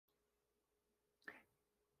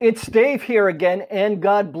It's Dave here again, and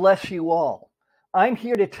God bless you all. I'm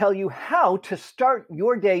here to tell you how to start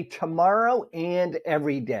your day tomorrow and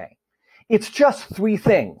every day. It's just three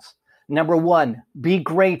things. Number one, be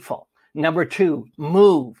grateful. Number two,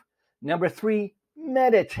 move. Number three,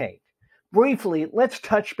 meditate. Briefly, let's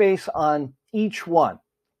touch base on each one.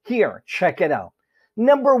 Here, check it out.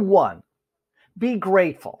 Number one, be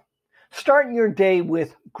grateful. Start your day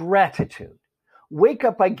with gratitude. Wake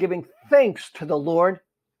up by giving thanks to the Lord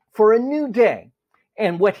for a new day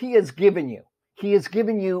and what He has given you. He has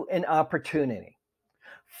given you an opportunity.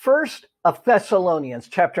 First of Thessalonians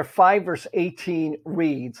chapter 5 verse 18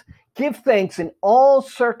 reads, "Give thanks in all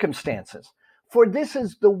circumstances, for this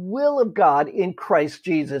is the will of God in Christ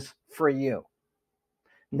Jesus for you."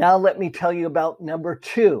 Now let me tell you about number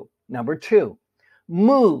two. Number two,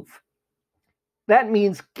 move. That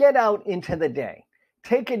means get out into the day.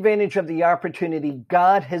 Take advantage of the opportunity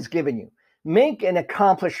God has given you. Make an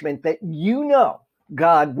accomplishment that you know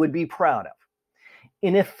God would be proud of.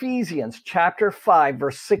 In Ephesians chapter 5,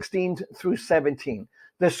 verse 16 through 17,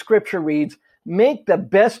 the scripture reads, "Make the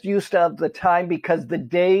best use of the time because the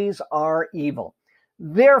days are evil.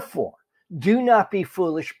 Therefore, do not be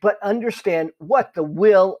foolish, but understand what the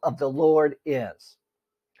will of the Lord is."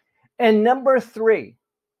 And number three,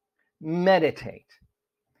 meditate.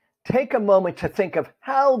 Take a moment to think of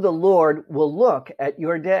how the Lord will look at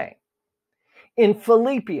your day. In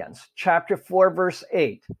Philippians chapter 4, verse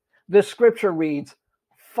 8, the scripture reads,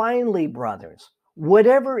 "Finally, brothers,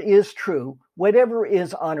 whatever is true, whatever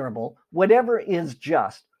is honorable, whatever is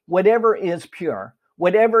just, whatever is pure,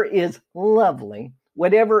 whatever is lovely,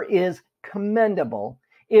 whatever is commendable,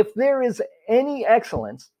 if there is any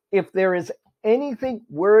excellence, if there is anything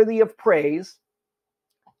worthy of praise,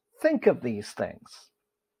 think of these things."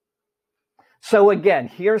 So again,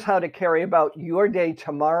 here's how to carry about your day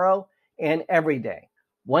tomorrow and every day.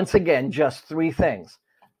 Once again, just three things.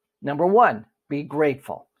 Number one, be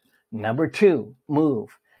grateful. Number two,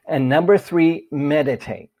 move. And number three,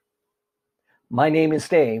 meditate. My name is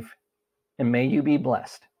Dave, and may you be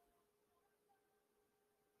blessed.